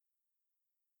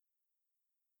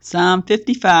Psalm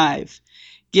 55.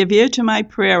 Give ear to my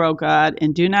prayer, O God,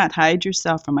 and do not hide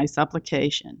yourself from my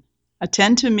supplication.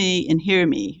 Attend to me and hear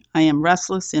me. I am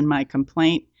restless in my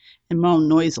complaint and moan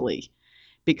noisily,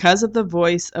 because of the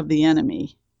voice of the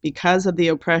enemy, because of the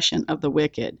oppression of the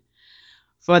wicked.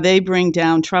 For they bring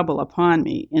down trouble upon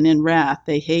me, and in wrath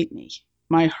they hate me.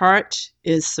 My heart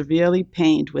is severely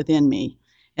pained within me,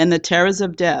 and the terrors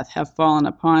of death have fallen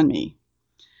upon me.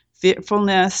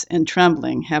 Fearfulness and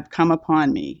trembling have come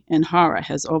upon me, and horror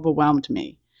has overwhelmed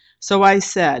me. So I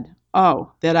said,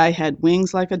 Oh, that I had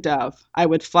wings like a dove! I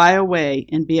would fly away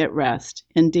and be at rest.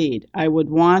 Indeed, I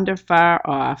would wander far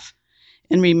off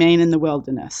and remain in the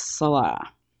wilderness.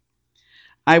 Selah.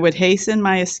 I would hasten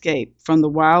my escape from the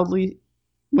wildly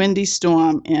windy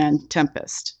storm and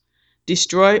tempest.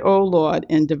 Destroy, O Lord,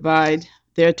 and divide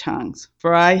their tongues,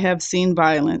 for I have seen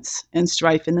violence and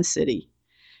strife in the city.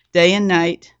 Day and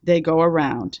night they go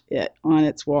around it on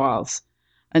its walls.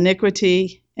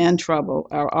 Iniquity and trouble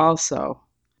are also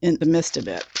in the midst of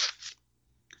it.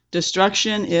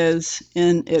 Destruction is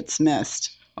in its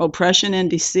midst. Oppression and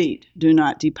deceit do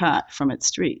not depart from its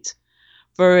streets.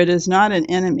 For it is not an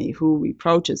enemy who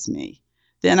reproaches me,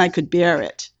 then I could bear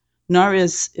it, nor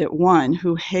is it one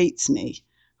who hates me,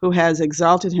 who has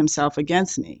exalted himself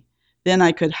against me, then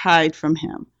I could hide from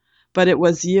him. But it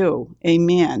was you, a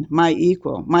man, my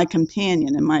equal, my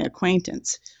companion, and my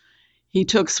acquaintance. He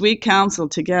took sweet counsel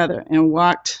together and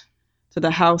walked to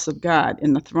the house of God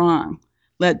in the throng.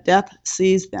 Let death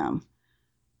seize them.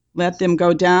 Let them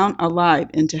go down alive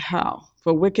into hell,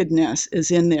 for wickedness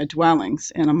is in their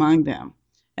dwellings and among them.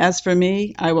 As for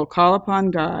me, I will call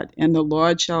upon God, and the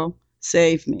Lord shall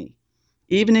save me.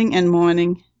 Evening and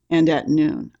morning and at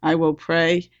noon I will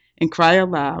pray and cry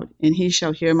aloud, and he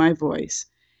shall hear my voice.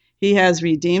 He has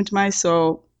redeemed my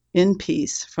soul in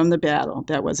peace from the battle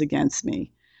that was against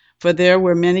me, for there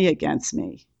were many against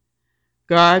me.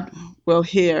 God will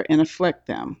hear and afflict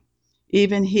them,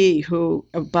 even he who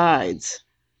abides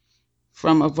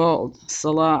from of old.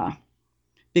 Selah.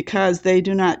 Because they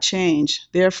do not change,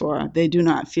 therefore they do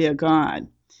not fear God.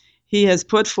 He has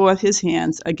put forth his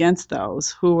hands against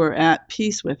those who were at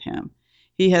peace with him.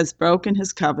 He has broken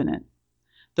his covenant.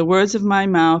 The words of my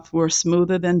mouth were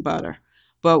smoother than butter,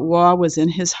 but war was in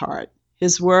his heart.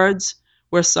 His words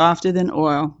were softer than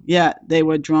oil, yet they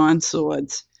were drawn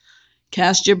swords.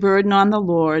 Cast your burden on the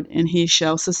Lord, and he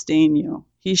shall sustain you.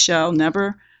 He shall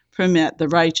never permit the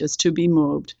righteous to be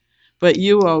moved. But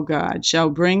you, O God, shall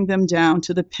bring them down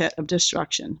to the pit of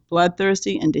destruction.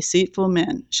 Bloodthirsty and deceitful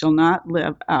men shall not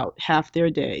live out half their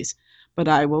days, but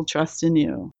I will trust in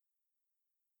you.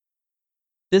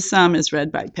 This psalm is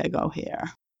read by Peg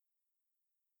O'Hare.